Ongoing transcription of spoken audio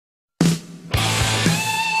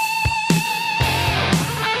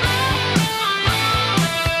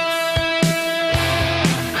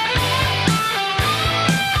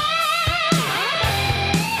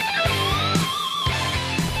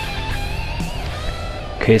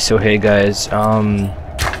Okay, so hey guys,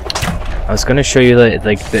 I was gonna show you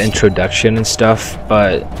like the introduction and stuff,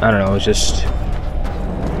 but I don't know, it was just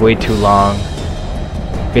way too long.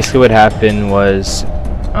 Basically what happened was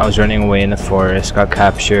I was running away in the forest, got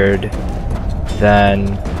captured,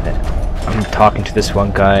 then I'm talking to this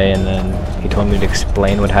one guy, and then he told me to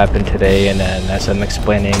explain what happened today, and then as I'm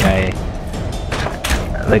explaining, it's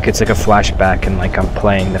like a flashback, and like I'm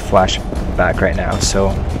playing the flashback right now,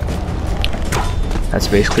 so that's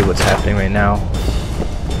basically what's happening right now.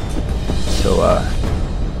 So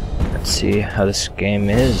let's see how this game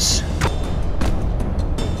is.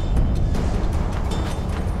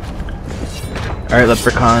 Alright,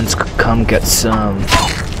 leprechauns, come get some.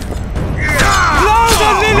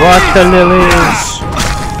 Water lilies!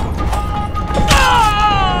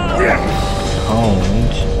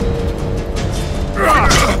 Honed.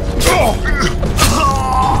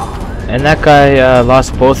 And that guy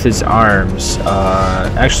lost both his arms.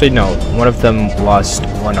 Actually no, one of them lost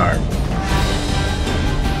one arm.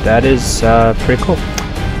 That is pretty cool.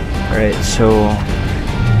 Alright, so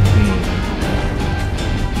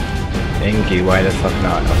Engie, why the fuck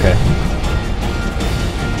not? Okay.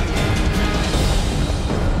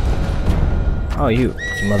 Oh, you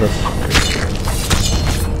motherfucker.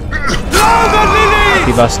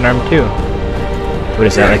 He lost an arm too. What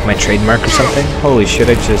is that, like my trademark or something? Holy shit,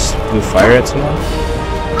 I just blew fire at someone?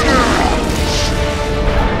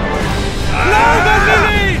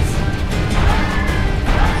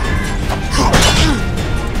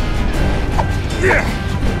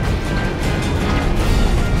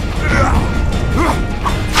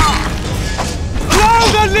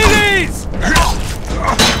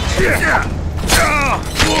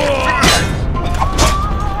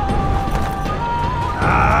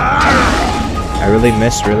 I really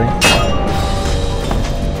missed, really?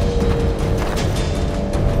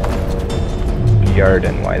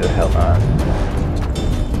 Yarden, why the hell not?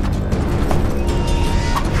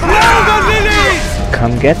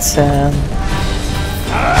 Come get some.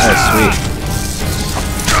 Oh, sweet.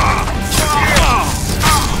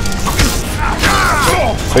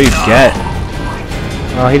 That's what you get.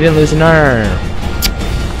 Oh, he didn't lose an arm.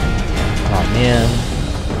 Oh, man.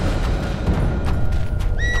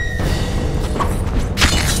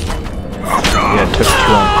 Yeah, it took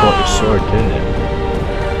two on caught your sword, didn't it?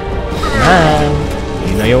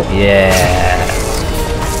 You know you. Yeah.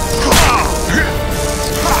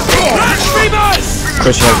 Of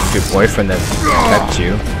course, you have your boyfriend that protects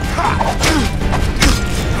you.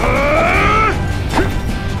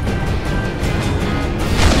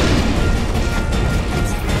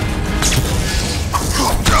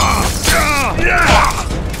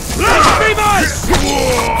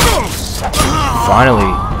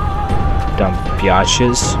 Finally, dumb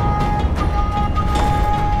biatches.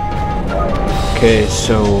 Okay,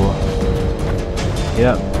 so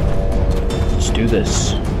yeah, let's do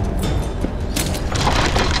this.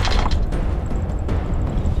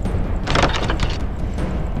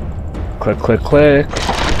 Click, click, click.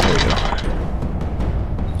 There we go.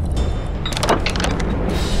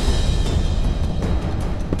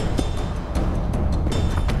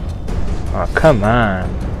 Oh, come on.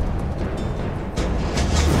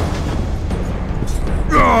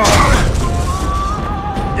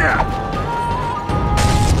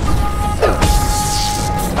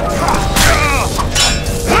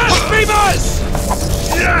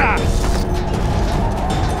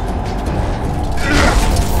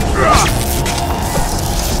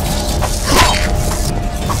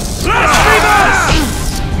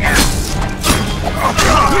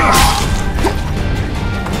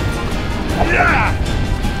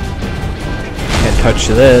 Can't touch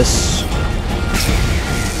this.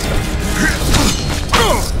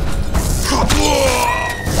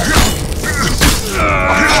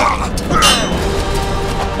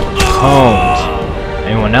 Honed.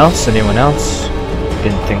 Anyone else? Anyone else?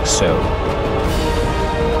 Didn't think so.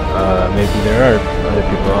 Maybe there are other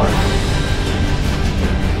people on.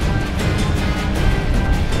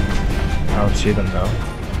 I don't see them though.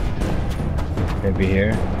 Maybe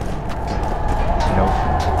here? Nope.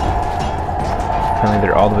 Apparently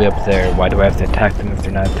they're all the way up there. Why do I have to attack them if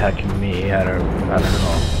they're not attacking me? I don't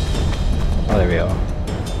know. Oh, there we go.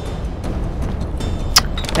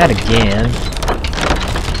 Not again.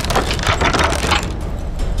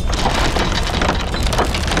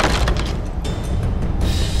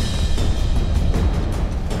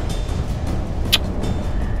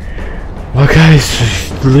 Well, guys,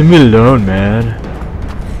 leave me alone, man.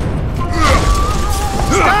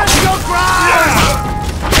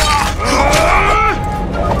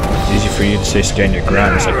 It's easy for you to say stand your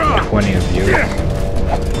ground. There's like 20 of you.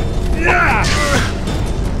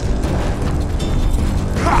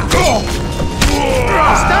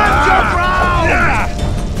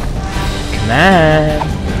 man.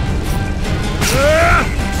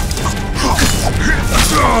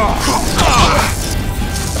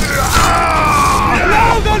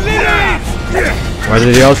 Why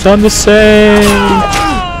did they all sound the same?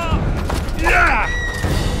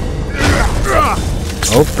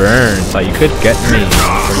 Oh, burn. Thought you could get me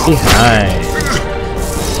from behind.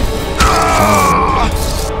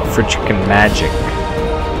 Oh, for chicken magic.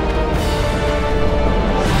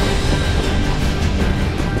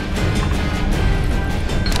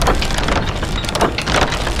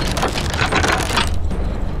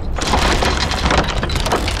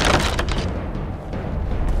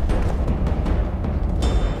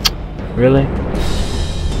 Really?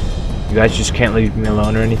 You guys just can't leave me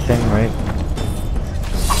alone or anything, right?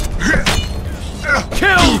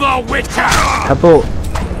 Kill the Witcher! How about...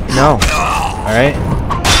 No. Alright?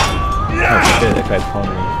 Oh shit, that guy pulled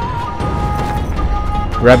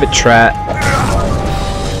me. Rabbit trap.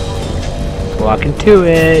 Walk into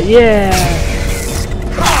it, yeah!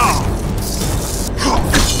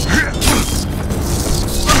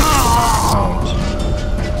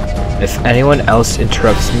 If anyone else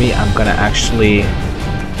interrupts me, I'm gonna actually,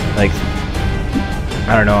 like,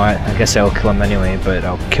 I don't know, I guess I'll kill them anyway, but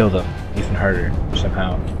I'll kill them even harder,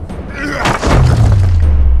 somehow.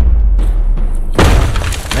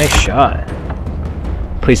 Nice shot.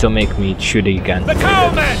 Please don't make me shoot again. The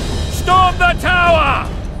cowmen! Storm the tower!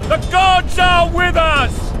 The gods are with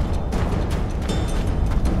us!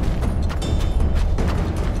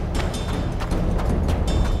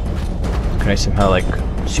 Can I somehow, like,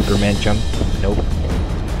 Superman jump? Nope.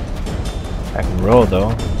 I can roll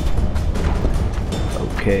though.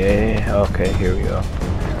 Okay, here we go.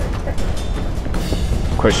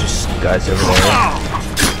 Of course, just guys over there.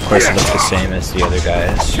 Of course, it looks the same as the other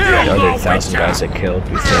guys. The other 1,000 guys I killed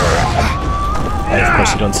before. And of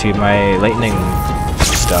course, you don't see my lightning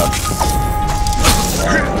stuff.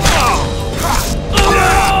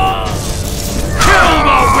 Kill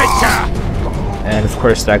the Witcher! And of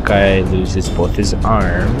course that guy loses both his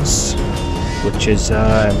arms, which is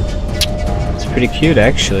it's pretty cute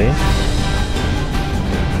actually.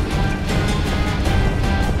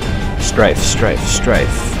 Strife.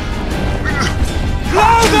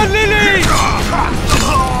 Blow the lilies!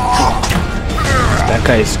 That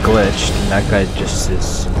guy's glitched, and that guy just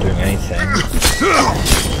isn't doing anything.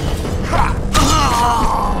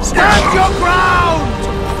 Stand your ground!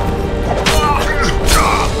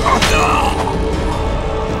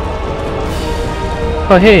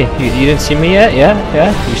 Oh hey, you didn't see me yet?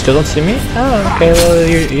 Yeah? You still don't see me? Oh, okay, well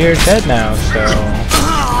you're dead now, so...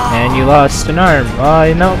 And you lost an arm.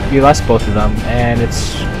 Oh, no, you lost both of them, and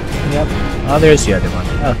it's... Yep. Oh, there's the other one.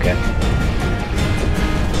 Okay.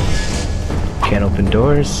 Can't open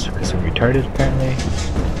doors, because I'm retarded, apparently.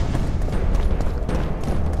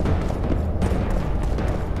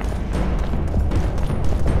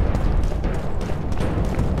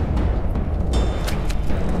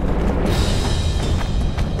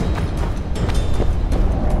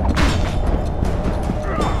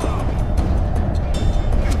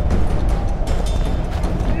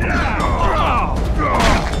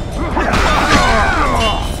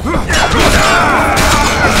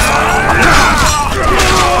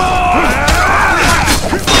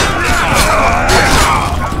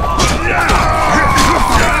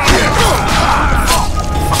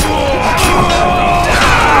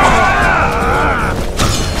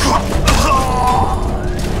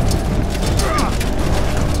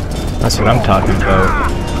 That's what I'm talking about.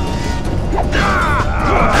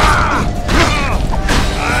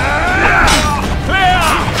 Clear!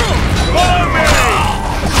 Follow me!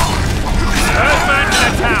 Earthman in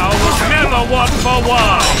the tower was never one for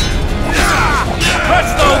war! Press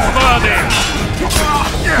those verdict!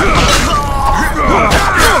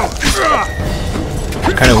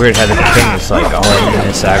 It's kind of weird how the king is like all in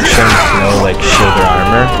this action, you know, like shield their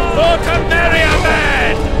armor. For to marry a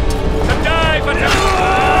man! To die for to...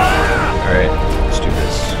 Alright, let's do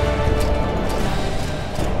this.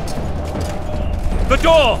 The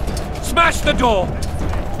door! Smash the door!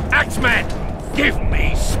 Axeman, give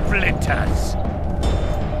me splinters!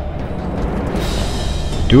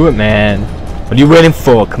 Do it, man. What are you waiting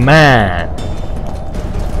for? Come on.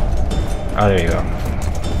 Oh, there you go.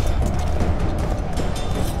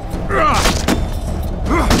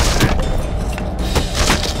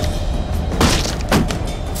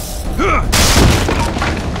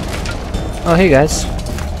 Oh, hey guys.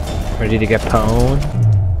 Ready to get pwned?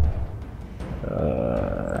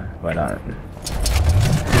 Why not?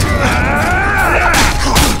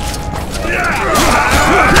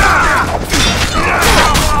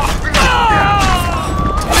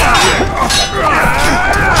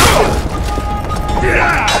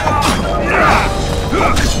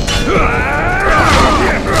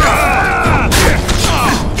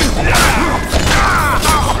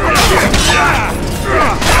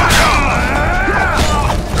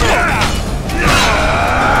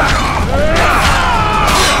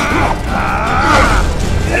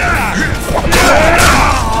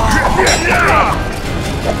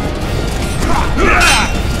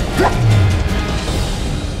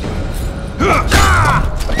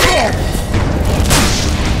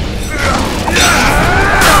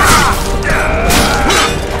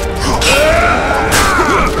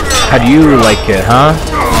 How do you like it, huh?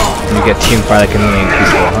 When you get teamed by like a million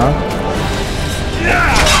people, huh?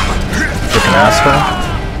 Freaking asshole.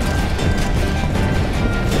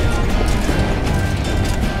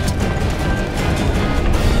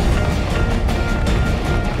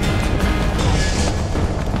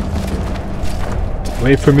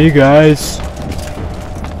 Wait for me, guys.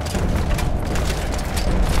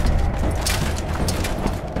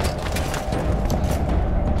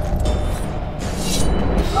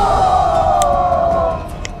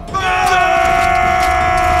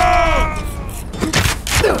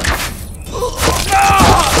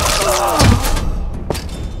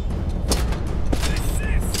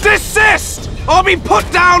 Desist! Or be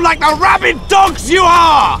put down like the rabid dogs you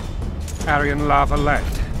are! Aryan lava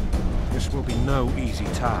left. This will be no easy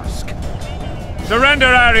task. Surrender,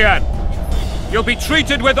 Aryan! You'll be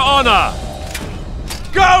treated with honor!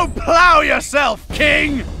 Go plow yourself,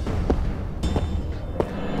 King!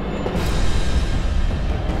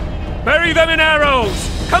 Bury them in arrows!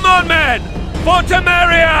 Come on, men! For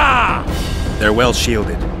Temeria! They're well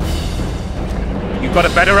shielded. You got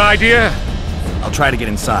a better idea? I'll try to get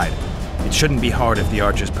inside. It shouldn't be hard if the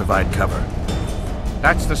archers provide cover.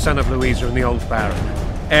 That's the son of Louisa and the old Baron,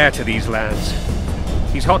 heir to these lands.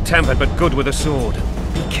 He's hot-tempered but good with a sword.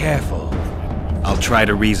 Be careful. I'll try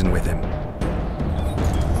to reason with him.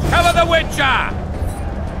 Cover the Witcher!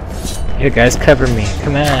 Here, guys, cover me.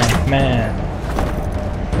 Come on, come on.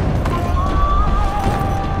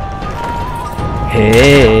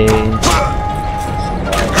 Hey.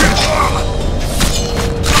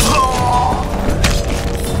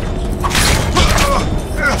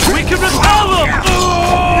 We can repel them!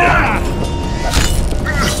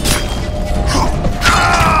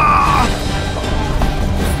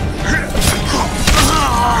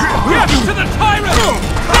 Yes, to the tyrant!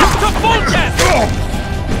 Yes, to full death!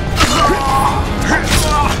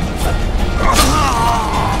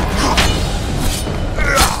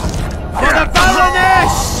 For the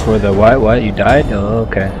Baroness! For the what? What? You died? Oh,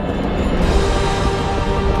 okay.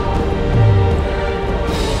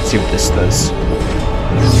 Let's see what this does.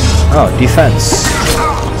 Oh, defense.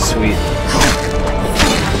 Sweet.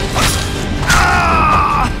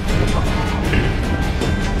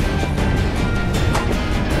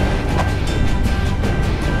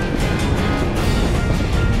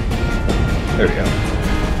 There we go.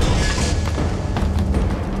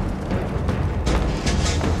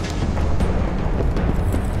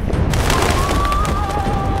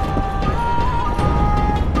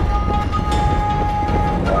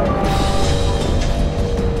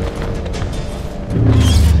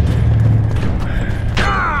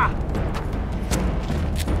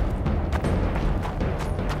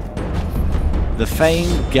 The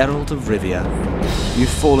famed Geralt of Rivia. You've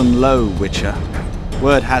fallen low, Witcher.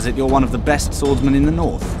 Word has it you're one of the best swordsmen in the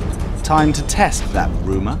north. Time to test that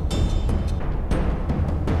rumor.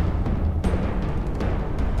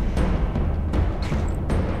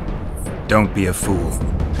 Don't be a fool.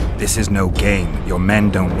 This is no game. Your men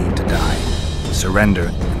don't need to die. Surrender,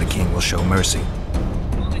 and the king will show mercy.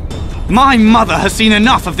 My mother has seen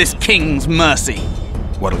enough of this king's mercy.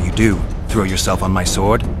 What'll you do? Throw yourself on my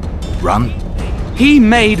sword? Run? He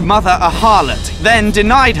made mother a harlot, then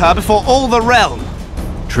denied her before all the realm.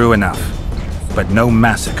 True enough. But no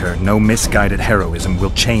massacre, no misguided heroism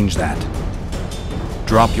will change that.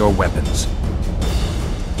 Drop your weapons.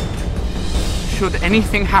 Should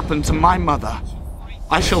anything happen to my mother,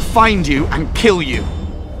 I shall find you and kill you.